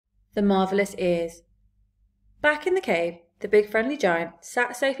The Marvellous Ears. Back in the cave, the big friendly giant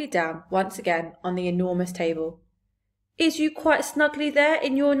sat Sophie down once again on the enormous table. "Is you quite snugly there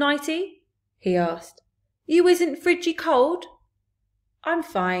in your nightie?" he asked. "You isn't fridgy cold?" "I'm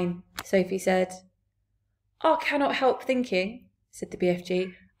fine," Sophie said. "I cannot help thinking," said the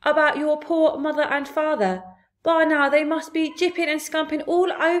BFG, "about your poor mother and father. By now they must be jipping and scumping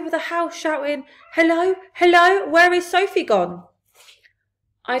all over the house shouting, 'Hello, hello, where is Sophie gone?'"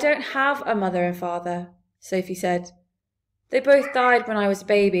 "I don't have a mother and father," Sophie said. "They both died when I was a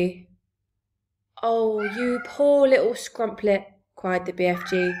baby." "Oh, you poor little scrumplet," cried the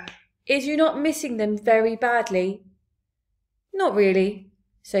BFG. "Is you not missing them very badly?" "Not really,"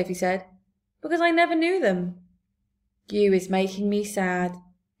 Sophie said, "because I never knew them." "You is making me sad,"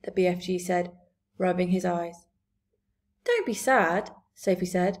 the BFG said, rubbing his eyes. "Don't be sad," Sophie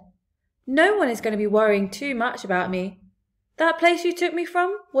said. "No one is going to be worrying too much about me. That place you took me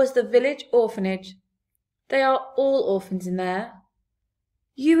from was the village orphanage. They are all orphans in there."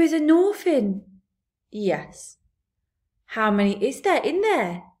 "You is an orphan?" "Yes." "How many is there in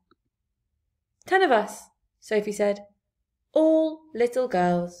there?" 10 of us, Sophie said. "All little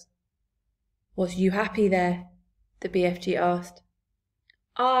girls." "Was you happy there?" the BFG asked.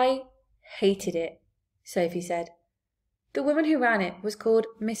 "I hated it," Sophie said. "The woman who ran it was called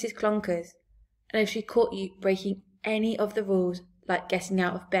Mrs. Clonkers, and if she caught you breaking any of the rules, like getting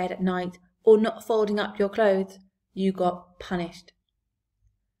out of bed at night or not folding up your clothes, you got punished."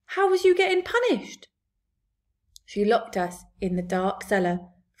 "How was you getting punished?" "She locked us in the dark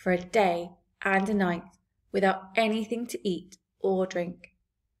cellar for a day and a night without anything to eat or drink."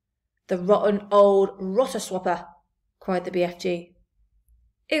 "The rotten old rotter-swapper," cried the BFG.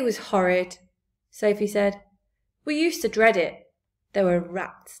 "It was horrid," Sophie said. "We used to dread it. There were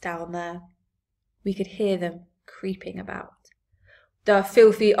rats down there. We could hear them creeping about." "The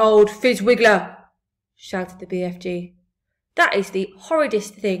filthy old fizzwiggler!" shouted the BFG. "That is the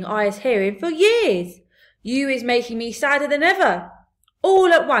horridest thing I is hearing for years. You is making me sadder than ever,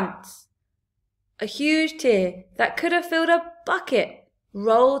 all at once." A huge tear that could have filled a bucket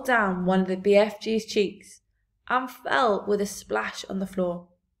rolled down one of the BFG's cheeks and fell with a splash on the floor.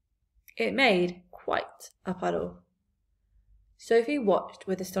 It made quite a puddle. Sophie watched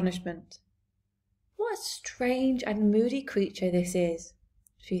with astonishment. "What a strange and moody creature this is,"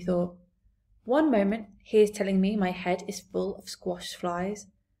 she thought. "One moment he is telling me my head is full of squash flies,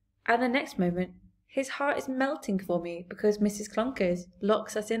 and the next moment his heart is melting for me because Mrs. Clonkers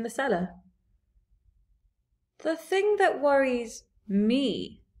locks us in the cellar." "The thing that worries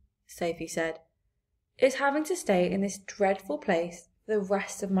me," Sophie said, "is having to stay in this dreadful place for the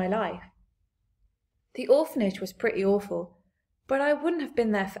rest of my life. The orphanage was pretty awful, but I wouldn't have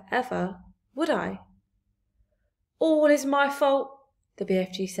been there forever, would I?" "All is my fault," the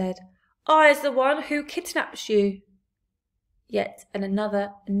BFG said. "I is the one who kidnaps you." Yet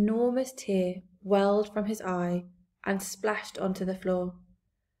another enormous tear welled from his eye and splashed onto the floor.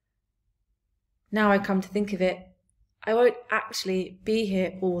 "Now I come to think of it, I won't actually be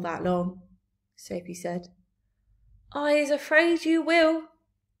here all that long," Sophie said. "I is afraid you will,"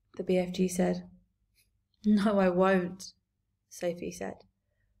 the BFG said. "No, I won't," Sophie said.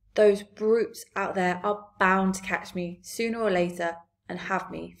 "Those brutes out there are bound to catch me sooner or later and have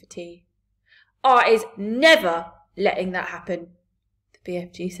me for tea." "I is never letting that happen," the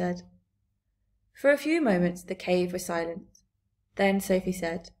BFG said. For a few moments the cave was silent. Then Sophie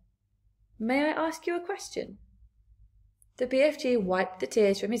said, "May I ask you a question?" The BFG wiped the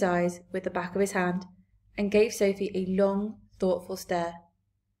tears from his eyes with the back of his hand and gave Sophie a long, thoughtful stare.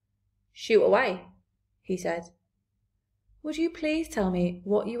 "Shoot away," he said. "Would you please tell me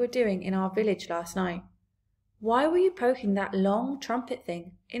what you were doing in our village last night? Why were you poking that long trumpet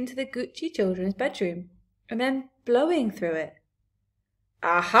thing into the Gucci children's bedroom and then blowing through it?"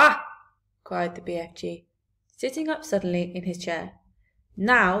 "Aha!" cried the BFG, sitting up suddenly in his chair.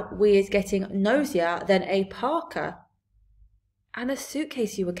 "Now we is getting nosier than a Parker." "And the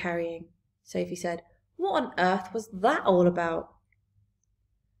suitcase you were carrying," Sophie said. "What on earth was that all about?"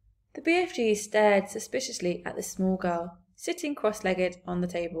 The BFG stared suspiciously at the small girl, sitting cross-legged on the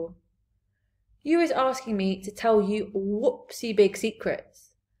table. "You is asking me to tell you whoopsie big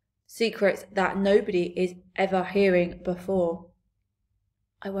secrets. Secrets that nobody is ever hearing before."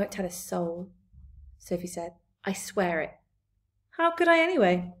 "I won't tell a soul," Sophie said. "I swear it." "How could I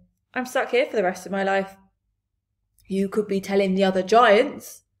anyway? I'm stuck here for the rest of my life." "You could be telling the other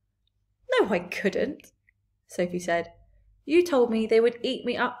giants." "No, I couldn't," Sophie said. "You told me they would eat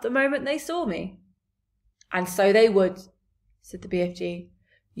me up the moment they saw me." "And so they would," said the BFG.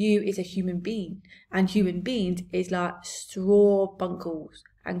 "You is a human being, and human beings is like straw bunkles,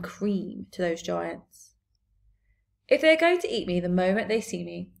 and cream to those giants. If they're going to eat me the moment they see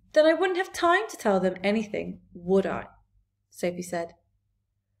me, then I wouldn't have time to tell them anything, would I? Sophie said.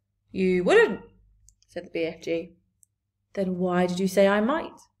 You wouldn't, said the BFG. Then why did you say I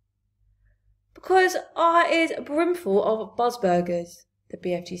might? Because I is brimful of buzzburgers, the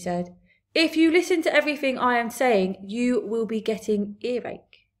BFG said. If you listen to everything I am saying, you will be getting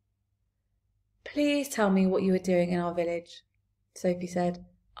earache. Please tell me what you are doing in our village, Sophie said.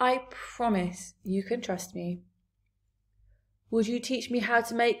 I promise you can trust me. Would you teach me how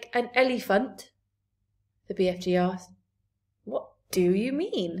to make an elephant? The BFG asked. What do you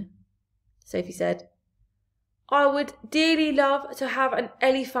mean? Sophie said. I would dearly love to have an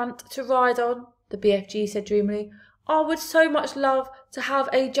elephant to ride on, the BFG said dreamily. I would so much love to have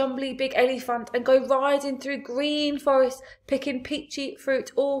a jumbly big elephant and go riding through green forests, picking peachy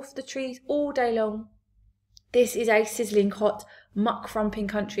fruit off the trees all day long. This is a sizzling hot, muck-frumping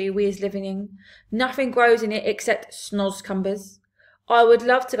country we is living in. Nothing grows in it except snozcumbers. I would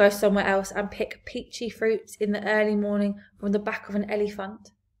love to go somewhere else and pick peachy fruits in the early morning from the back of an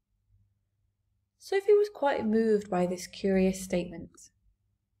elephant. Sophie was quite moved by this curious statement.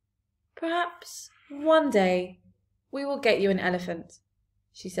 Perhaps one day we will get you an elephant,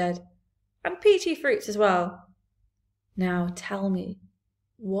 she said, and peachy fruits as well. Now tell me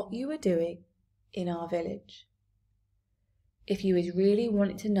what you are doing in our village. If you is really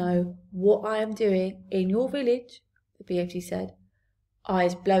wanting to know what I am doing in your village, the BFG said, I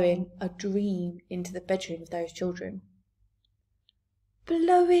is blowing a dream into the bedroom of those children.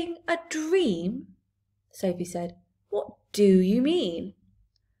 Blowing a dream? Sophie said. What do you mean?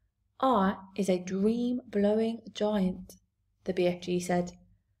 I is a dream-blowing giant, the BFG said.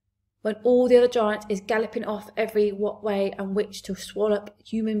 When all the other giants is galloping off every what way and which to swallow up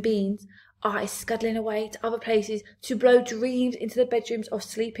human beings, I is scuttling away to other places to blow dreams into the bedrooms of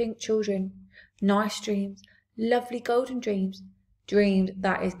sleeping children. Nice dreams, lovely golden dreams, dreams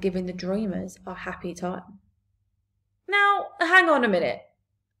that is giving the dreamers a happy time. Now, hang on a minute,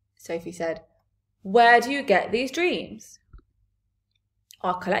 Sophie said. Where do you get these dreams?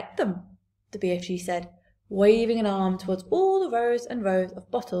 I collect them, the BFG said, waving an arm towards all the rows and rows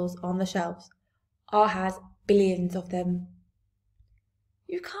of bottles on the shelves. I has billions of them.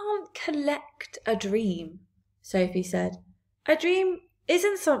 You can't collect a dream, Sophie said. A dream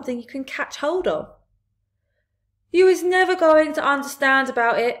isn't something you can catch hold of. You is never going to understand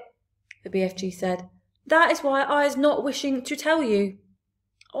about it, the BFG said. That is why I is not wishing to tell you.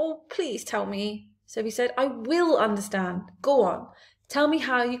 Oh, please tell me, Sophie said. I will understand. Go on. Tell me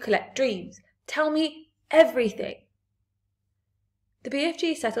how you collect dreams. Tell me everything. The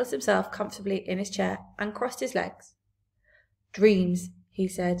BFG settled himself comfortably in his chair and crossed his legs. Dreams, he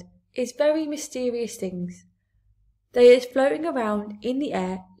said, is very mysterious things. They is floating around in the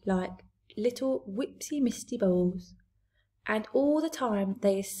air like little whipsy misty balls, and all the time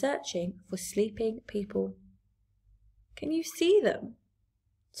they is searching for sleeping people. Can you see them?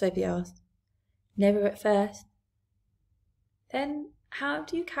 Sophie asked. Never at first. Then how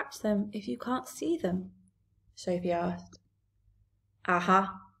do you catch them if you can't see them? Sophie asked.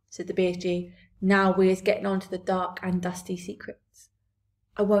 Aha, said the BFG. Now we is getting on to the dark and dusty secrets.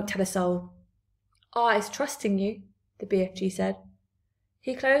 I won't tell a soul. I is trusting you, the BFG said.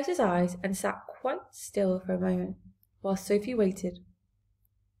 He closed his eyes and sat quite still for a moment, while Sophie waited.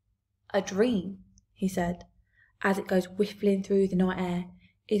 A dream, he said, as it goes whiffling through the night air,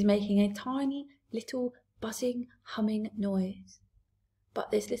 is making a tiny little buzzing, humming noise.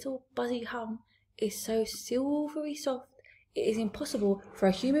 But this little buzzy hum is so silvery soft it is impossible for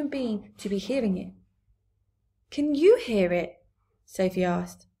a human being to be hearing it. Can you hear it? Sophie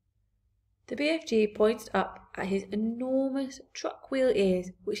asked. The BFG pointed up at his enormous truck wheel ears,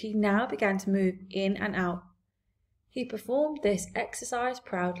 which he now began to move in and out. He performed this exercise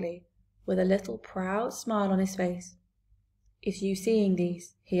proudly, with a little proud smile on his face. Is you seeing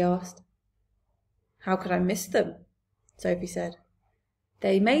these? He asked. How could I miss them? Sophie said.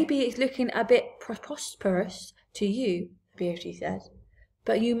 They may be looking a bit prosperous to you, the BFG said,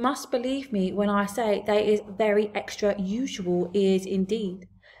 but you must believe me when I say they is very extra usual ears indeed.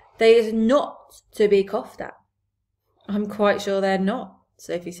 They is not to be coughed at. I'm quite sure they're not,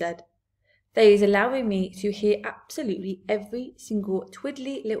 Sophie said. They is allowing me to hear absolutely every single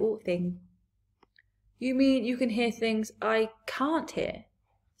twiddly little thing. You mean you can hear things I can't hear?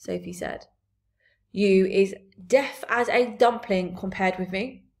 Sophie said. You is deaf as a dumpling compared with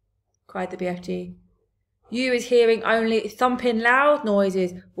me, cried the BFG. You is hearing only thumping loud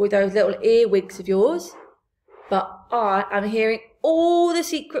noises with those little earwigs of yours. But I am hearing all the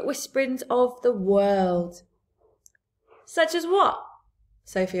secret whisperings of the world. Such as what?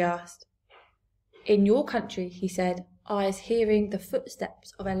 Sophie asked. In your country, he said, I is hearing the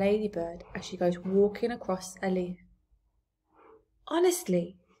footsteps of a ladybird as she goes walking across a leaf.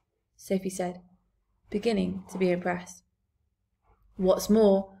 Honestly, Sophie said, beginning to be impressed. What's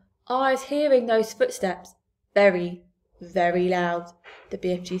more, I is hearing those footsteps very, very loud, the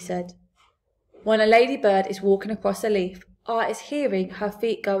BFG said. When a ladybird is walking across a leaf, I is hearing her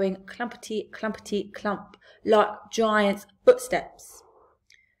feet going clumpety, clumpety, clump, like giant's footsteps.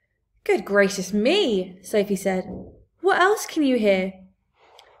 Good gracious me, Sophie said. What else can you hear?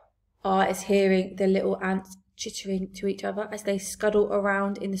 I is hearing the little ants chittering to each other as they scuttle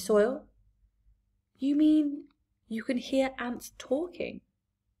around in the soil. You mean you can hear ants talking?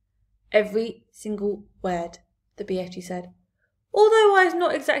 Every single word, the BFG said, although I was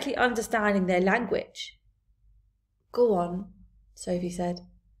not exactly understanding their language. Go on, Sophie said.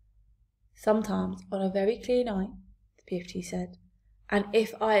 Sometimes on a very clear night, the BFG said, and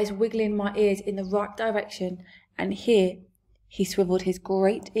if I is wiggling my ears in the right direction, and here he swiveled his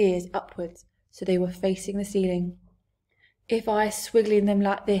great ears upwards so they were facing the ceiling. If I is swiggling them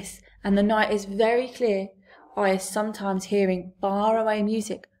like this, and the night is very clear, I is sometimes hearing far away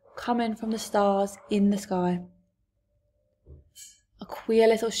music coming from the stars in the sky. A queer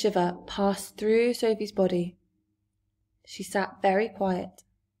little shiver passed through Sophie's body. She sat very quiet,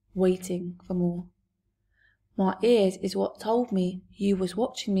 waiting for more. My ears is what told me you was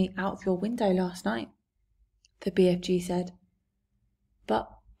watching me out of your window last night, the BFG said. But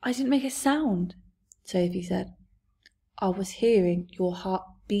I didn't make a sound, Sophie said. I was hearing your heart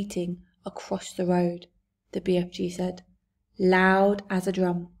beating across the road, the BFG said, loud as a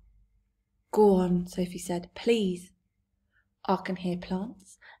drum. Go on, Sophie said, please. I can hear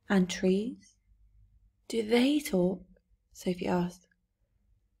plants and trees. Do they talk? Sophie asked.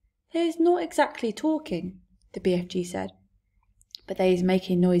 There is not exactly talking, the BFG said, but they is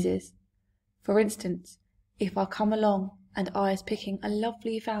making noises. For instance, if I come along and I is picking a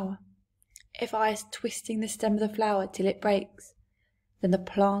lovely flower, if I is twisting the stem of the flower till it breaks, then the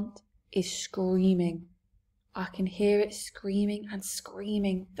plant is screaming. I can hear it screaming and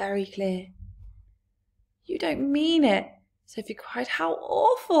screaming very clear. You don't mean it, Sophie cried. How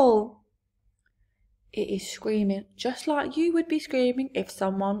awful! It is screaming just like you would be screaming if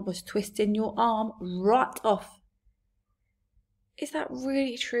someone was twisting your arm right off. Is that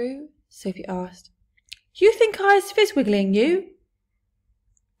really true? Sophie asked. You think I is fizz-wiggling you?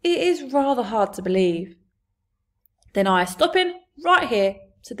 It is rather hard to believe. Then I is stopping right here,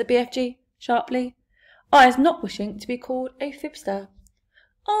 said the BFG sharply. I is not wishing to be called a fibster.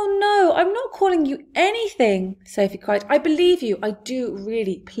 Oh no, I'm not calling you anything, Sophie cried. I believe you, I do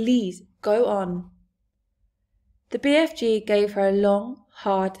really. Please, go on. The BFG gave her a long,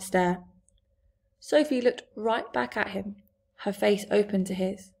 hard stare. Sophie looked right back at him, her face open to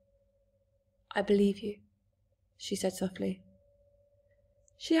his. I believe you, she said softly.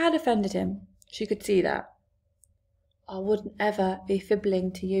 She had offended him, she could see that. I wouldn't ever be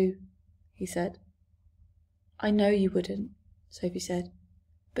fibbling to you, he said. I know you wouldn't, Sophie said,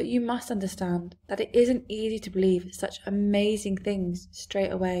 but you must understand that it isn't easy to believe such amazing things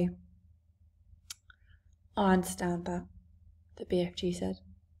straight away. I understand that, the BFG said.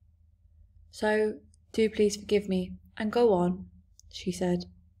 So, do please forgive me and go on, she said.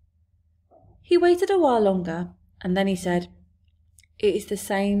 He waited a while longer, and then he said, It is the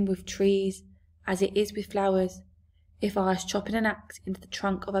same with trees as it is with flowers. If I was chopping an axe into the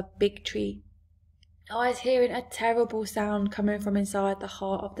trunk of a big tree, I was hearing a terrible sound coming from inside the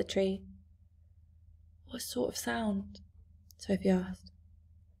heart of the tree. What sort of sound? Sophie asked.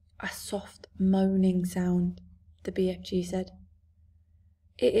 A soft moaning sound, the BFG said.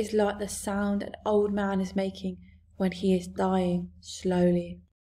 It is like the sound an old man is making when he is dying slowly.